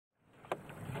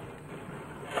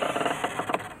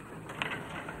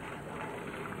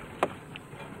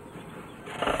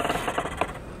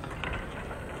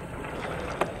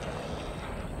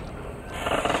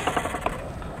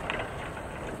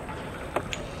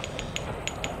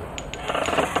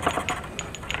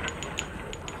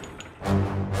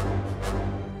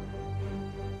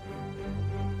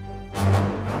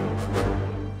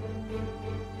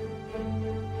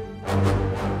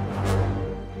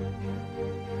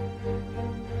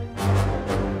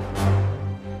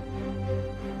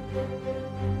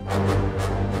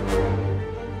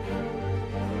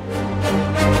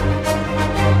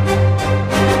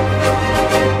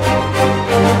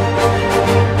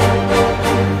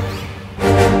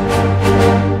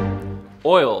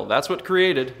Oil, that's what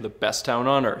created the best town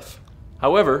on earth.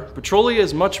 However, Petrolia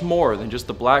is much more than just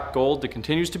the black gold that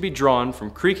continues to be drawn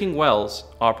from creaking wells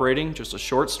operating just a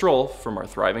short stroll from our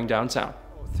thriving downtown.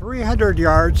 300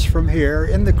 yards from here,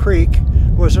 in the creek,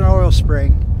 was an oil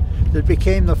spring that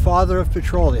became the father of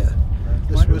Petrolia.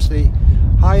 This was the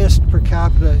highest per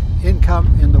capita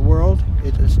income in the world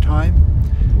at its time.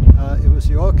 It was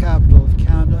the oil capital of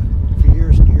Canada for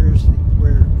years and years,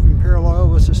 where Imperial Oil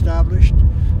was established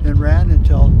and ran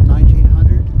until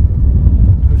 1900.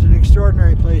 It was an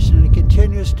extraordinary place, and it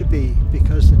continues to be,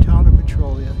 because the town of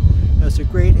Petrolia has a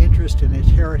great interest in its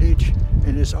heritage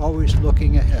and is always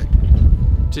looking ahead.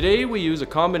 Today we use a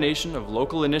combination of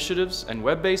local initiatives and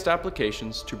web-based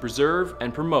applications to preserve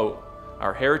and promote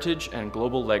our heritage and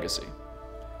global legacy.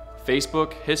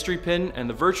 Facebook, History Pin, and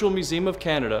the Virtual Museum of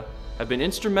Canada have been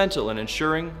instrumental in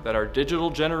ensuring that our digital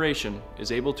generation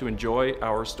is able to enjoy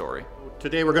our story.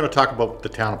 Today we're going to talk about the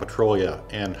town of Petrolia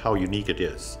and how unique it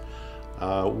is.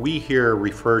 We here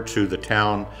refer to the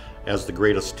town as the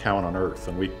greatest town on earth,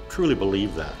 and we truly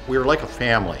believe that. We're like a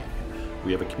family.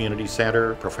 We have a community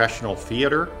center, professional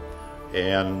theater,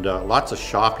 and lots of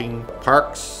shopping,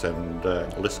 parks, and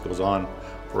the list goes on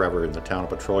forever. In the town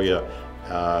of Petrolia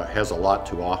has a lot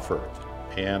to offer.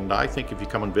 And I think if you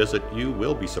come and visit, you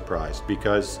will be surprised,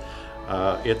 because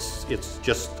it's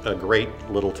just a great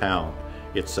little town.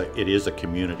 It is a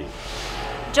community.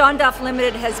 John Duff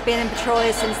Limited has been in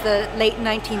Petrolia since the late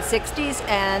 1960s,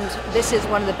 and this is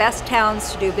one of the best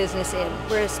towns to do business in.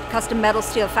 We're a custom metal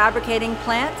steel fabricating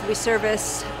plant. We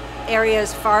service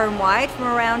areas far and wide from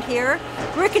around here.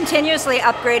 We're continuously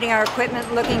upgrading our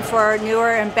equipment, looking for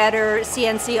newer and better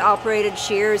CNC operated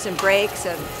shears and brakes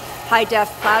and high-def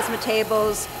plasma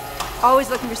tables. Always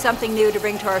looking for something new to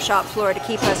bring to our shop floor to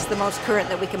keep us the most current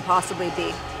that we can possibly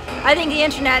be. I think the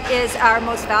internet is our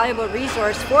most valuable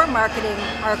resource for marketing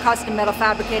our custom metal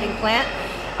fabricating plant.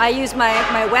 I use my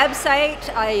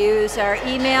website, I use our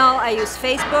email, I use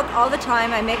Facebook all the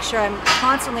time. I make sure I'm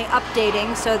constantly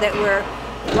updating so that we're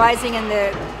rising in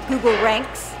the Google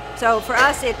ranks. So for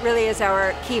us, it really is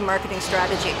our key marketing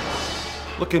strategy.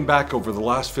 Looking back over the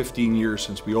last 15 years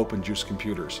since we opened Juice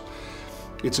Computers,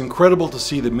 it's incredible to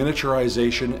see the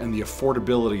miniaturization and the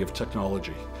affordability of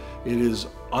technology. It is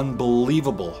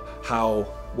unbelievable how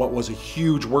what was a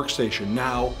huge workstation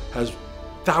now has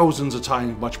thousands of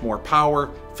times much more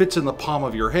power, fits in the palm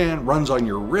of your hand, runs on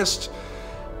your wrist.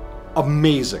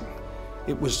 Amazing.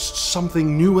 It was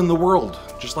something new in the world,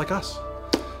 just like us.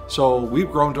 So we've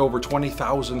grown to over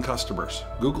 20,000 customers.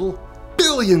 Google,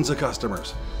 billions of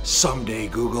customers. Someday,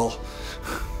 Google.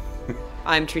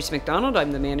 I'm Teresa McDonald.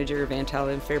 I'm the manager of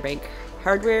Antal and Fairbank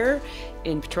Hardware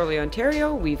in Petrolia,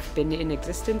 Ontario. We've been in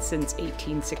existence since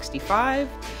 1865.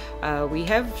 We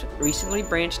have recently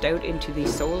branched out into the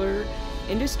solar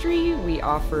industry. We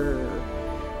offer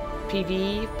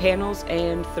PV panels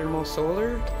and thermal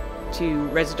solar to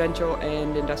residential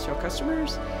and industrial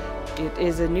customers. It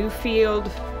is a new field,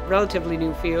 relatively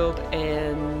new field,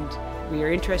 and we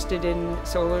are interested in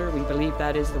solar. We believe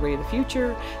that is the way of the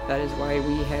future. That is why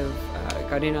we have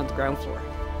got in on the ground floor.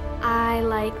 I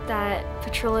like that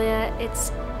Petrolia, it's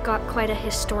got quite a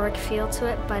historic feel to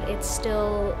it, but it's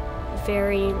still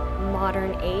very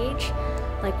modern age.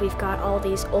 Like, we've got all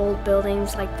these old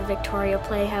buildings like the Victoria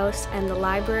Playhouse and the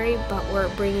library, but we're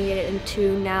bringing it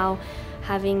into now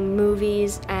having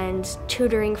movies and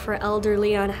tutoring for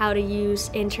elderly on how to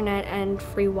use internet and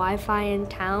free Wi-Fi in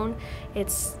town.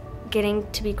 It's getting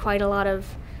to be quite a lot of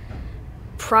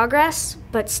progress,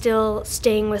 but still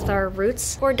staying with our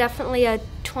roots. We're definitely a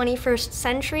 21st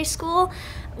century school.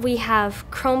 We have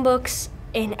Chromebooks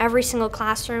in every single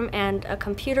classroom and a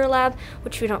computer lab,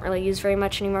 which we don't really use very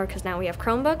much anymore because now we have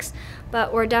Chromebooks,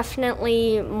 but we're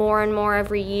definitely more and more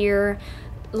every year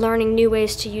learning new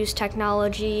ways to use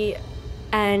technology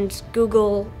and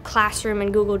Google Classroom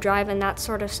and Google Drive and that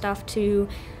sort of stuff to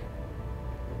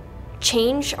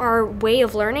change our way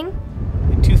of learning.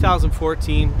 In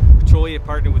 2014, Petrolia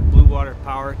partnered with Blue Water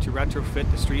Power to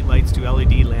retrofit the street lights to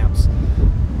LED lamps.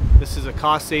 This is a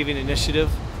cost-saving initiative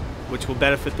which will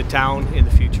benefit the town in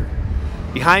the future.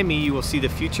 Behind me, you will see the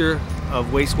future of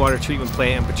wastewater treatment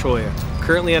plant in Petrolia.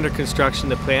 Currently under construction,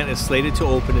 the plant is slated to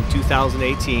open in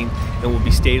 2018 and will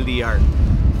be state-of-the-art.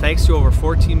 Thanks to over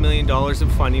 $14 million in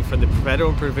funding from the federal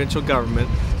and provincial government,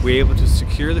 we're able to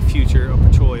secure the future of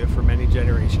Petrolia for many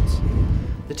generations.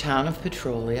 The town of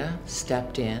Petrolia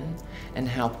stepped in and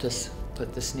helped us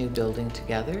put this new building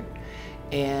together,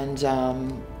 and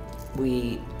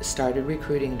we started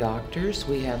recruiting doctors.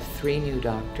 We have 3 new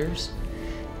doctors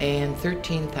and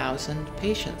 13,000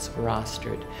 patients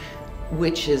rostered,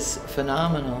 which is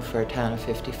phenomenal for a town of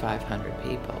 5,500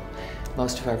 people.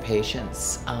 Most of our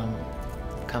patients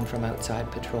come from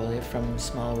outside Petrolia, from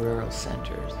small rural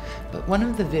centers. But one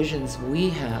of the visions we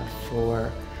have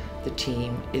for the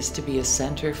team is to be a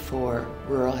center for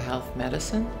rural health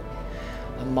medicine,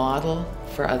 a model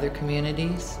for other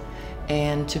communities,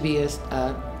 and to be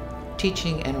a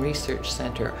teaching and research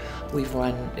center. We've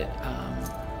won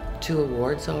 2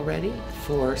 awards already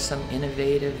for some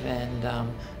innovative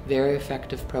and very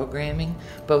effective programming,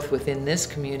 both within this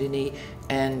community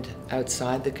and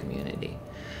outside the community.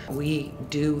 We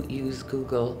do use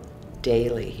Google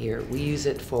daily here. We use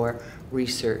it for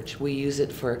research. We use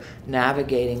it for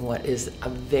navigating what is a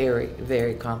very,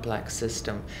 very complex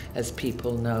system, as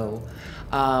people know.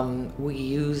 We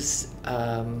use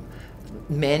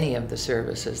many of the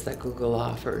services that Google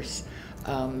offers.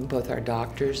 Both our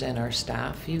doctors and our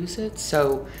staff use it.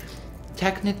 So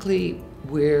technically,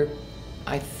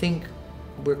 I think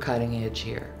we're cutting edge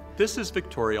here. This is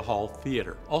Victoria Hall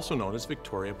Theatre, also known as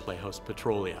Victoria Playhouse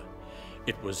Petrolia.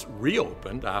 It was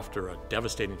reopened after a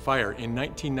devastating fire in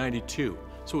 1992,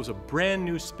 so it was a brand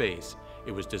new space.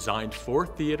 It was designed for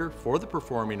theatre, for the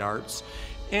performing arts,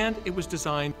 and it was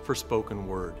designed for spoken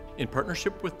word. In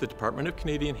partnership with the Department of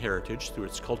Canadian Heritage through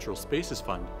its Cultural Spaces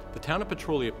Fund, the Town of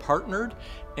Petrolia partnered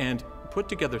and put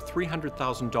together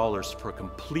 $300,000 for a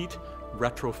complete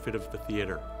retrofit of the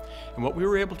theatre. And what we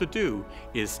were able to do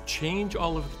is change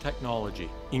all of the technology,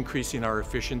 increasing our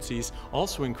efficiencies,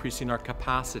 also increasing our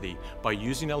capacity. By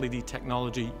using LED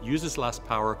technology, uses less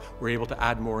power, we're able to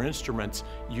add more instruments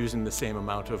using the same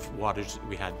amount of wattage that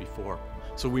we had before.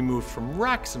 So we moved from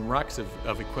racks and racks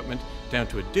of equipment down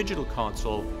to a digital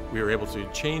console. We were able to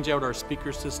change out our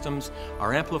speaker systems,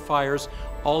 our amplifiers,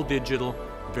 all digital,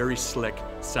 very slick,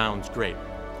 sounds great.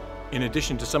 In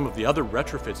addition to some of the other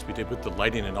retrofits we did with the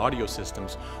lighting and audio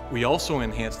systems, we also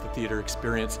enhanced the theatre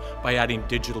experience by adding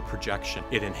digital projection.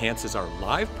 It enhances our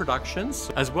live productions,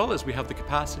 as well as we have the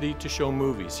capacity to show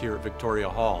movies here at Victoria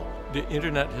Hall. The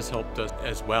internet has helped us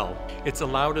as well. It's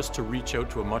allowed us to reach out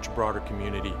to a much broader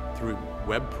community through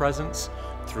web presence,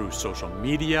 through social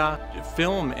media,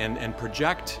 film and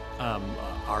project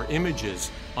our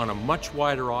images on a much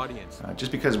wider audience.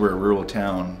 Just because we're a rural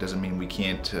town doesn't mean we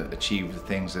can't achieve the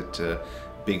things that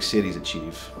big cities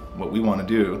achieve. What we want to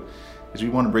do is we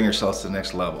want to bring ourselves to the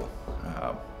next level.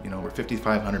 You know, we're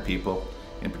 5,500 people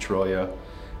in Petrolia.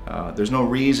 There's no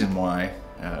reason why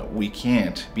we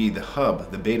can't be the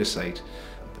hub, the beta site,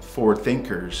 the forward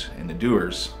thinkers and the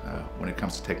doers when it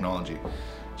comes to technology.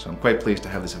 So I'm quite pleased to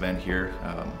have this event here.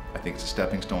 I think it's a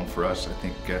stepping stone for us. I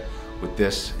think with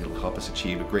this, it'll help us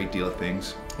achieve a great deal of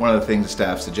things. One of the things the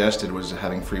staff suggested was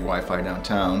having free Wi-Fi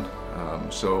downtown.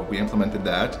 So we implemented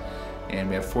that, and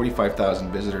we have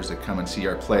 45,000 visitors that come and see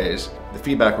our plays. The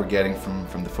feedback we're getting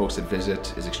from the folks that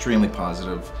visit is extremely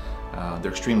positive.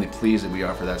 They're extremely pleased that we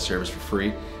offer that service for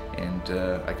free, and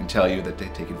I can tell you that they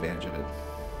take advantage of it.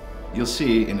 You'll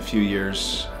see in a few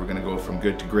years we're going to go from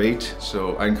good to great,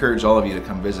 so I encourage all of you to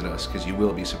come visit us because you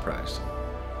will be surprised.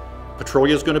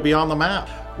 Petrolia is going to be on the map.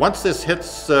 Once this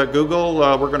hits Google,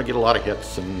 we're going to get a lot of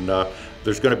hits, and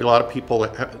there's going to be a lot of people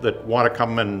that want to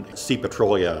come and see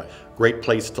Petrolia. Great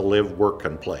place to live, work,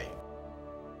 and play.